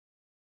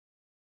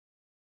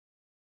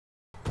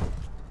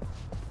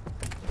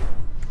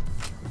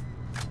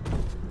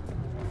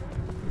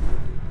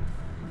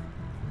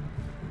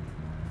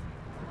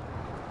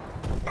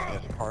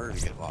harder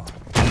to get lost.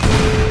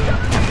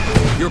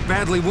 You're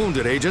badly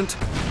wounded, Agent.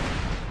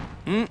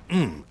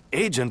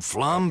 Agent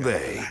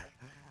Flambe.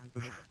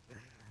 Okay.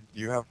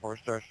 You have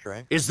 4-star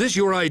strength? Is this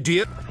your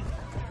idea?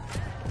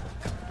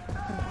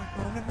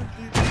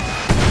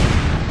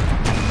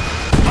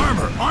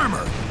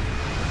 Armor!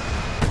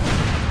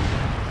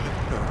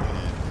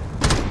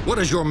 What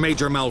is your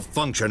major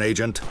malfunction,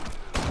 Agent?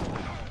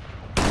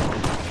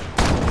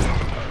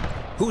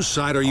 Whose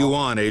side are you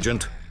on,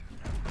 Agent?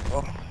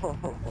 Oh.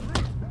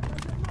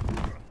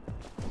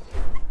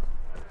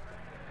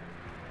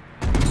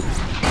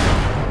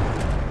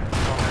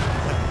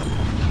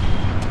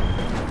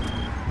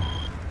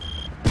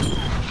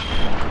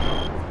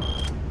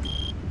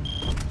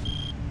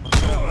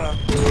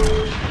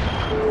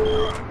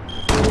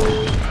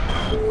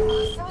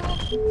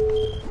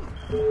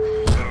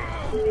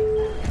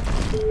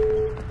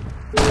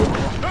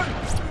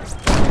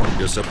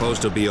 You're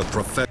supposed to be a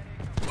professional.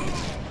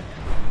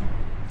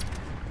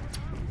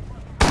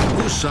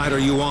 Whose side are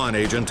you on,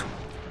 Agent?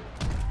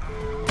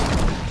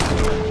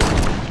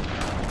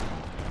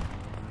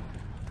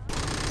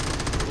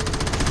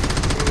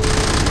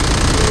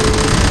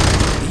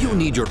 You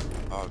need your...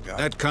 Oh, God.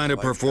 That kind of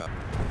performance.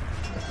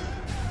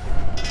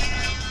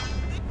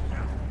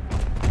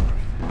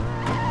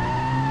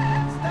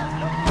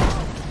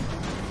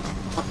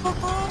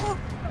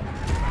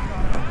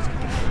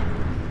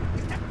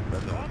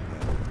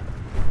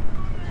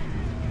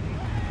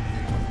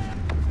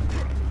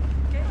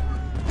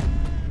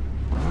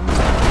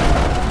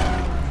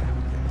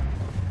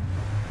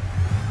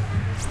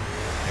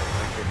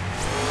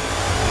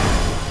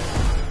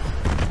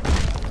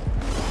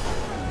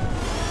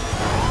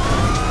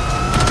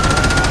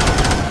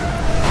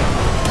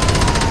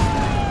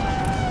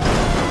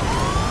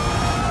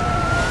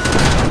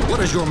 What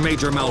is your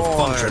major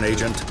malfunction,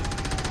 Agent?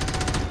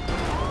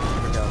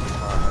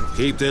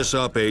 Keep this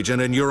up,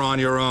 Agent, and you're on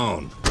your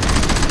own.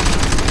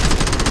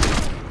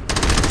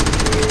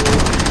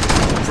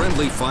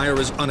 Friendly fire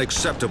is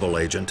unacceptable,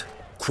 Agent.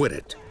 Quit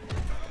it.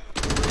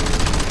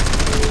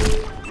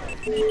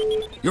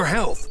 Your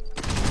health.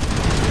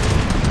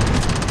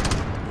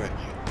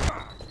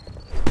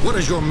 What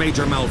is your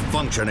major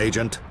malfunction,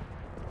 Agent?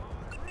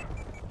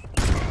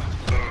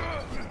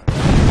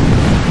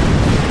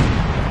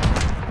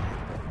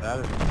 That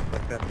is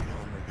like that. Oh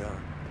my God.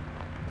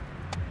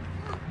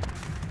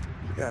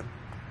 Yeah.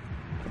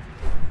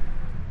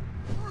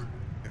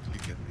 If you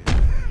get the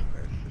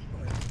it's just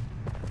like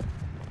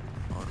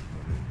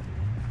honestly.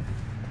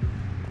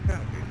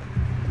 Gotta be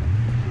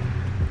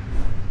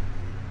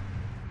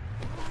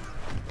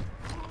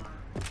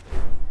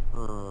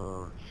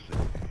let's see.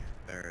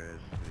 There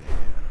is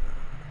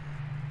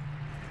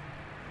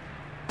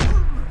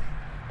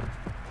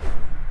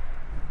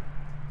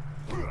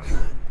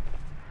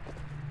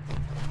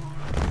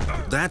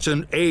That's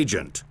an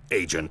agent,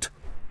 Agent.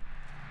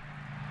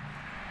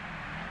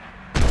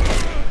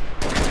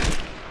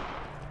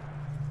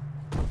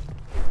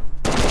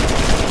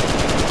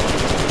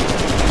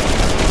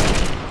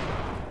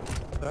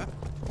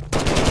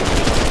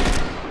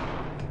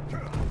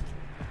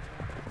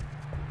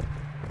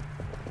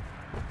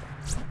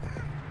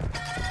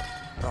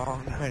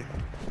 Oh, nice.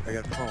 I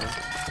got phone.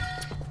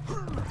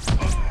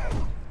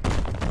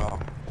 Oh.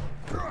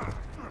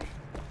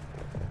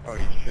 Oh,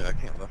 you shit. I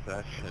can't lift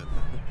that shit.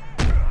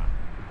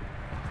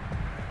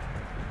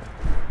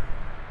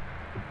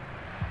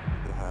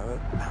 Still have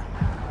it?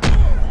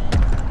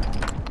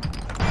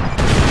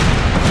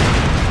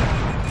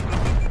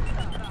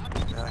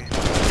 Nice.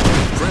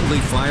 Friendly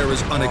fire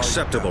is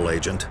unacceptable,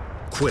 Agent.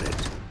 Quit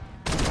it.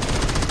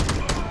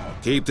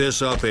 Keep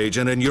this up,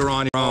 Agent, and you're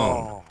on your own.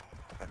 Oh,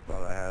 I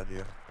thought I had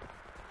you.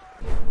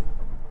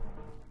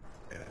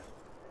 Yeah.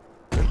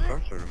 There's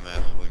some sort of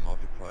massively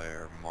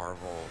multiplayer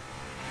Marvel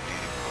game.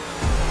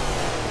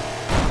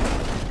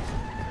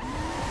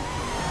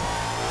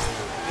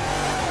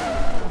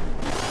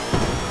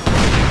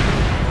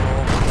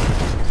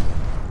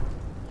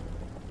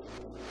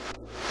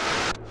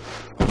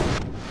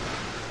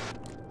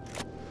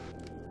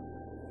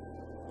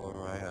 What do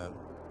I have?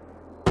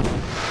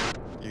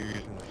 You're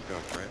using the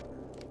scope, right?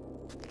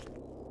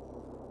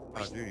 I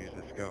do use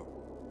the scope.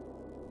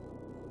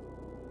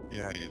 You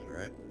know how to use it,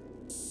 right?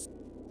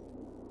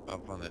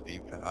 Up on the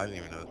D-pad. I didn't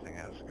even know this thing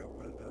had a scope,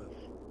 but it does.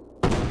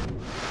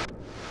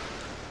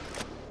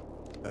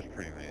 That's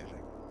pretty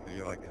amazing. 'Cause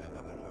you're like in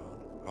another zone.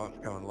 Oh, it's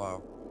going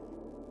low.